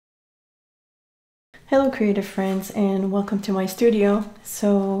Hello creative friends, and welcome to my studio.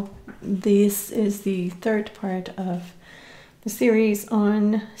 So this is the third part of the series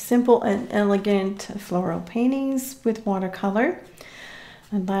on simple and elegant floral paintings with watercolor.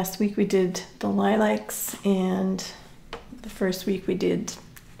 And last week we did the lilacs, and the first week we did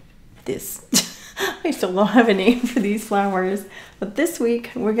this. I still don't have a name for these flowers, but this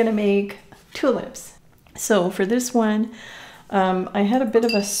week we're gonna make tulips. So for this one, I had a bit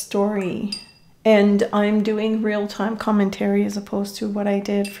of a story, and I'm doing real-time commentary as opposed to what I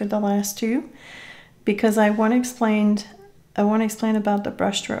did for the last two, because I want to explain about the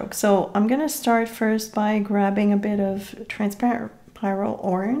brush stroke. So I'm going to start first by grabbing a bit of transparent pyrrol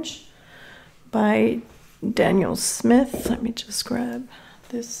orange by Daniel Smith. Let me just grab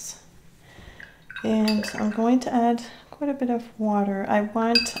this. And I'm going to add quite a bit of water. I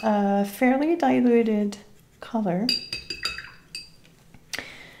want a fairly diluted color.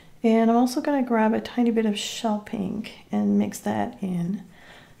 And I'm also going to grab a tiny bit of shell pink and mix that in.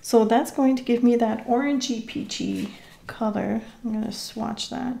 So that's going to give me that orangey peachy color. I'm going to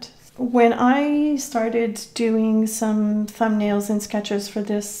swatch that. When I started doing some thumbnails and sketches for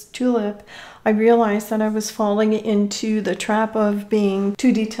this tulip, I realized that I was falling into the trap of being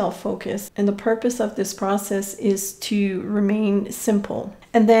too detail focused. And the purpose of this process is to remain simple.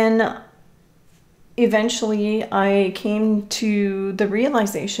 And then eventually I came to the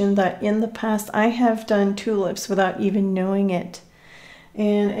realization that in the past I have done tulips without even knowing it.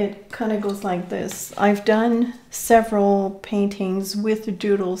 And it kind of goes like this. I've done several paintings with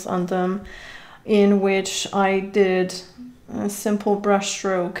doodles on them in which I did a simple brush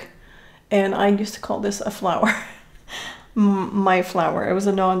stroke, and I used to call this a flower. My flower. It was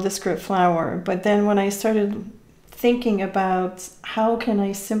a nondescript flower. But then when I started thinking about how can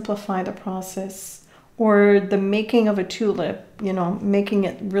I simplify the process or the making of a tulip, you know, making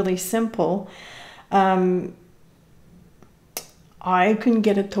it really simple, I couldn't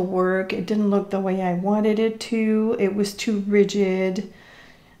get it to work. It didn't look the way I wanted it to. It was too rigid,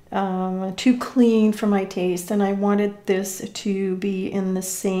 too clean for my taste, and I wanted this to be in the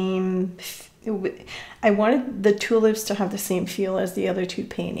same, I wanted the tulips to have the same feel as the other two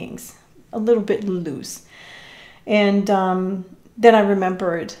paintings, a little bit loose. And then I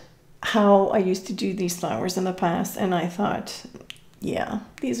remembered how I used to do these flowers in the past, and I thought, yeah,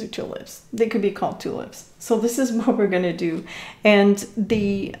 these are tulips. They could be called tulips. So this is what we're going to do. And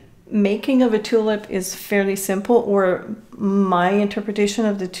the making of a tulip is fairly simple, or my interpretation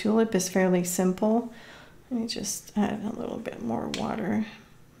of the tulip is fairly simple. Let me just add a little bit more water,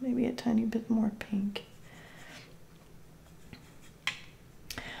 maybe a tiny bit more pink.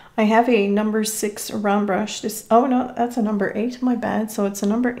 I have a number 6 round brush. This, oh no, that's a number 8, my bad. So it's a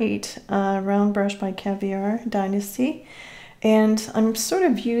number 8 round brush by Caviar, Dynasty. And I'm sort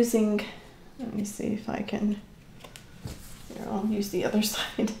of using, let me see if I can, here, I'll use the other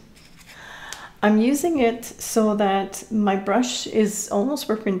side. I'm using it so that my brush is almost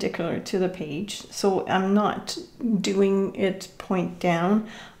perpendicular to the page. So I'm not doing it point down.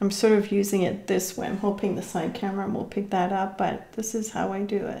 I'm sort of using it this way. I'm hoping the side camera will pick that up, but this is how I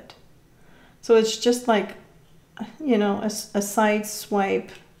do it. So it's just like, you know, a side swipe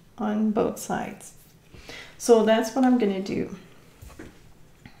on both sides. So that's what I'm going to do.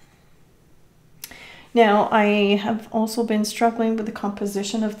 Now, I have also been struggling with the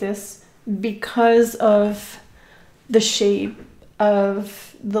composition of this because of the shape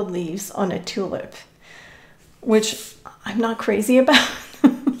of the leaves on a tulip, which I'm not crazy about.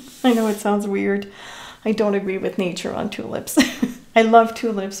 I know it sounds weird. I don't agree with nature on tulips. I love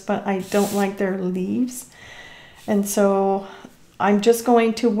tulips, but I don't like their leaves. And so I'm just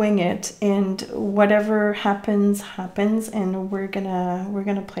going to wing it, and whatever happens, happens, and we're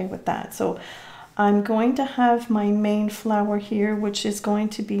gonna play with that. So I'm going to have my main flower here, which is going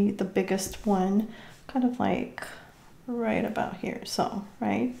to be the biggest one, kind of like right about here. So,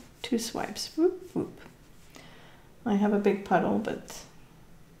 right, 2 swipes, whoop, whoop. I have a big puddle, but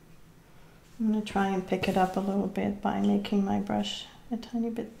I'm gonna try and pick it up a little bit by making my brush a tiny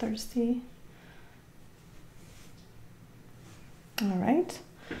bit thirsty. All right,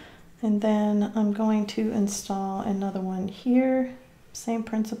 and then I'm going to install another one here, same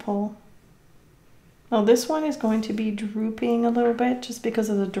principle. Now this one is going to be drooping a little bit just because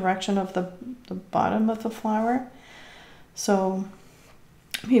of the direction of the bottom of the flower. So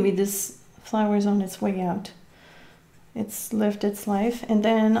maybe this flower is on its way out. It's lived its life. And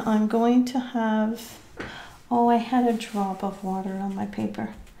then I'm going to have, oh, I had a drop of water on my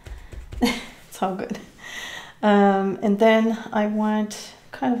paper. It's all good. And then I want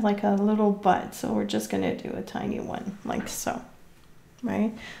kind of like a little bud. So we're just going to do a tiny one like so.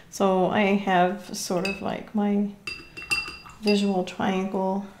 right? So I have sort of like my visual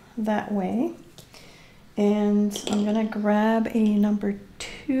triangle that way. And I'm gonna grab a number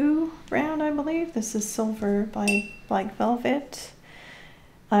 2 round, I believe. This is Silver by Black Velvet.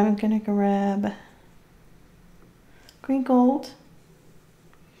 I'm gonna grab green gold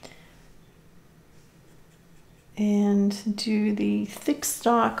and do the thick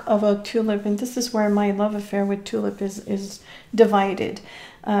stalk of a tulip. And this is where my love affair with tulip is divided,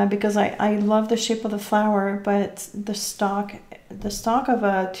 because I love the shape of the flower, but the stalk of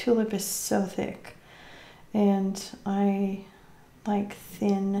a tulip is so thick, and I like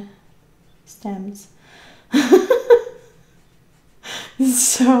thin stems.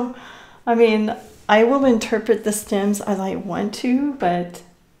 So, I mean, I will interpret the stems as I want to, but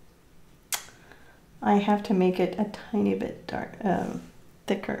I have to make it a tiny bit dark,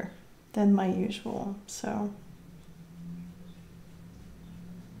 thicker than my usual. So,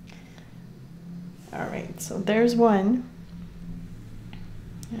 all right, so there's one.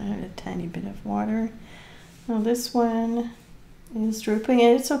 Add a tiny bit of water. Now this one is drooping,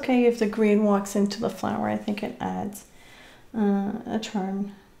 and it's okay if the green walks into the flower. I think it adds a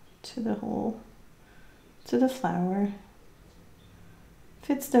charm to the flower.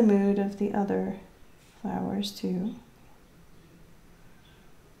 Fits the mood of the other flowers too.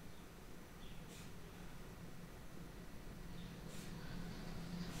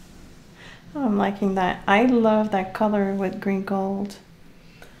 Oh, I'm liking that. I love that color with green gold.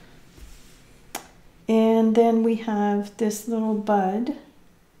 And then we have this little bud,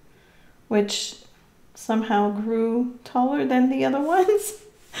 which somehow grew taller than the other ones,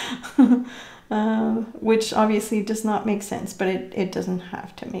 which obviously does not make sense, but it doesn't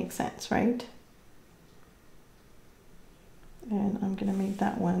have to make sense, right? And I'm gonna make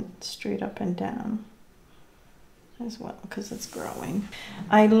that one straight up and down as well, because it's growing.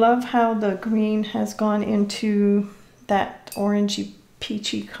 I love how the green has gone into that orangey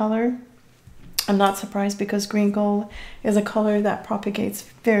peachy color. I'm not surprised, because green gold is a color that propagates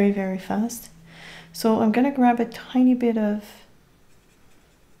very, very fast. So I'm gonna grab a tiny bit of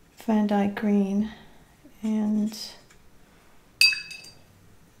Van Dyke green and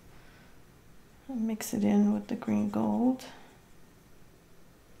mix it in with the green gold.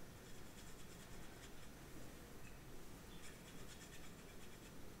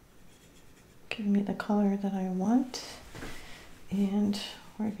 Give me the color that I want. And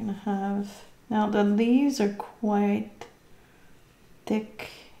we're gonna have, now the leaves are quite thick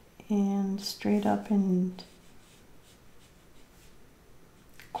and straight up and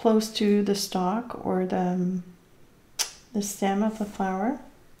close to the stalk or the stem of the flower.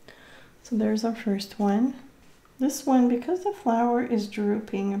 So there's our first one. This one, because the flower is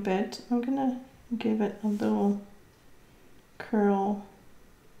drooping a bit, I'm gonna give it a little curl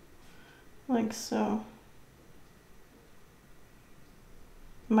like so.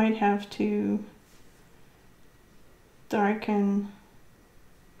 Might have to darken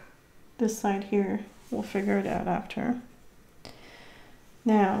this side here. We'll figure it out after.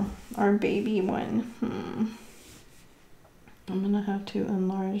 Now, our baby one. I'm gonna have to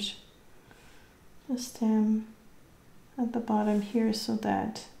enlarge the stem at the bottom here so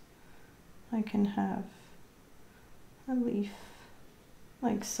that I can have a leaf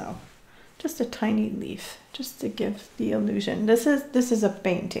like so. Just a tiny leaf, just to give the illusion. This is a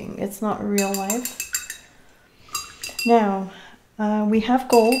painting. It's not real life. Now, we have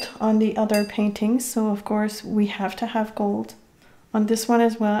gold on the other paintings, so of course we have to have gold on this one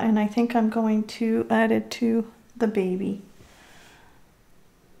as well, and I think I'm going to add it to the baby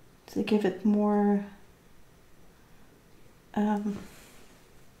to give it more to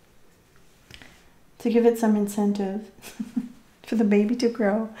give it some incentive for the baby to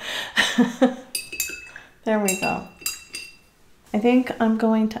grow. There we go. I think I'm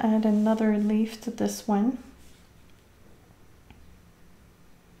going to add another leaf to this one.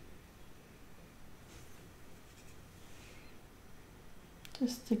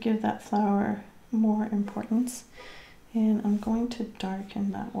 Just to give that flower more importance. And I'm going to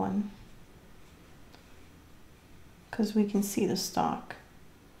darken that one because we can see the stalk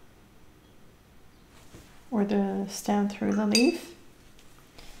or the stem through the leaf.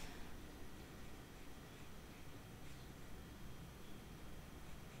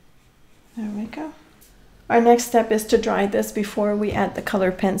 There we go. Our next step is to dry this before we add the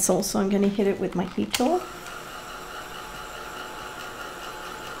color pencil. So I'm going to hit it with my heat tool.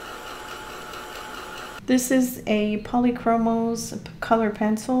 This is a Polychromos color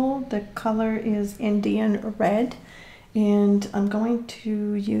pencil. The color is Indian red, and I'm going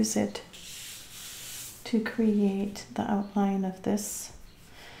to use it to create the outline of this.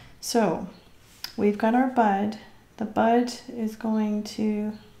 So we've got our bud. The bud is going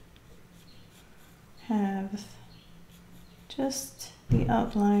to have just the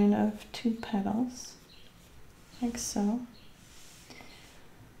outline of 2 petals, like so.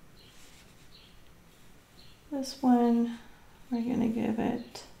 This one, we're going to give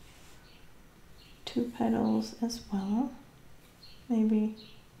it 2 petals as well. Maybe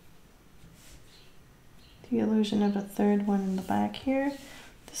the illusion of a 3rd one in the back here.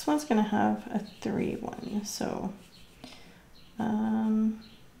 This one's going to have a 3 one. So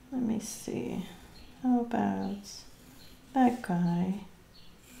let me see. How about that guy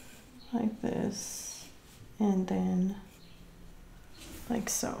like this, and then like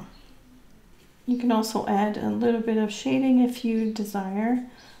so. You can also add a little bit of shading if you desire.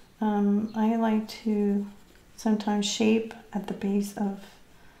 I like to sometimes shape at the base of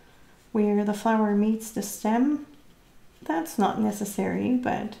where the flower meets the stem. That's not necessary,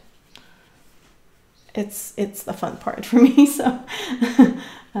 but it's the fun part for me. So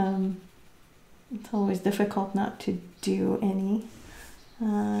it's always difficult not to do any.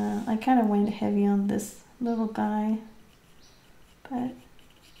 I kind of went heavy on this little guy, but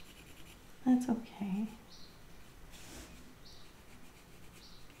that's okay.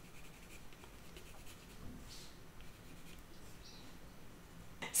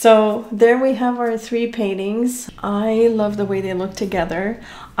 So there we have our 3 paintings. I love the way they look together.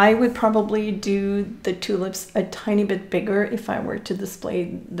 I would probably do the tulips a tiny bit bigger if I were to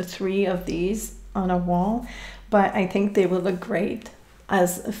display the 3 of these on a wall, but I think they would look great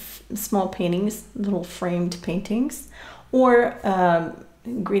as small paintings, little framed paintings, or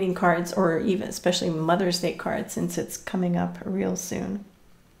greeting cards, or even especially Mother's Day cards, since it's coming up real soon.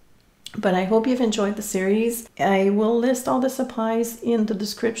 But I hope you've enjoyed the series. I will list all the supplies in the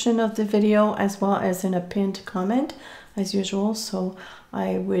description of the video, as well as in a pinned comment as usual. So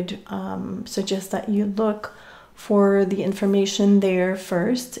I would suggest that you look for the information there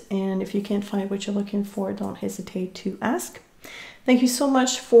first. And if you can't find what you're looking for, don't hesitate to ask. Thank you so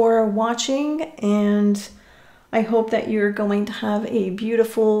much for watching, and I hope that you're going to have a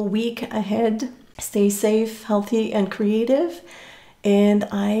beautiful week ahead. Stay safe, healthy, and creative. And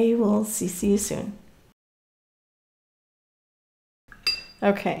I will see you soon.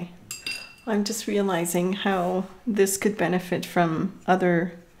 Okay, I'm just realizing how this could benefit from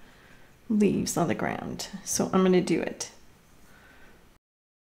other leaves on the ground. So I'm going to do it.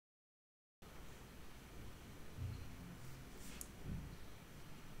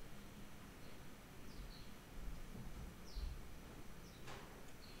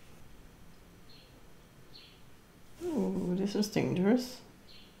 Oh, this is dangerous.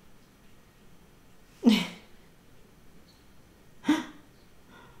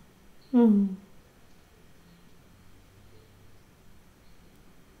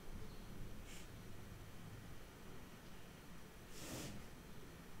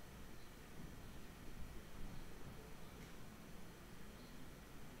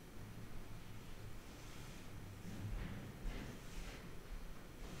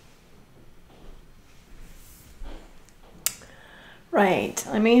 Right,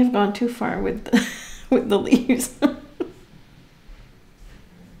 I may have gone too far with with the leaves.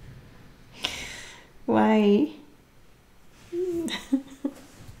 Why?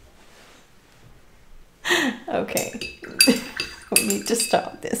 Okay, we need to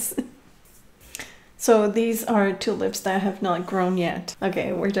stop this. So these are tulips that have not grown yet.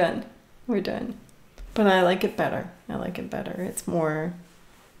 Okay, we're done. We're done. But I like it better. I like it better. It's more,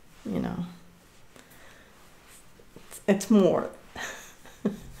 you know, it's more.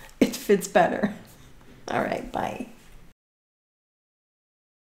 It fits better. All right, bye.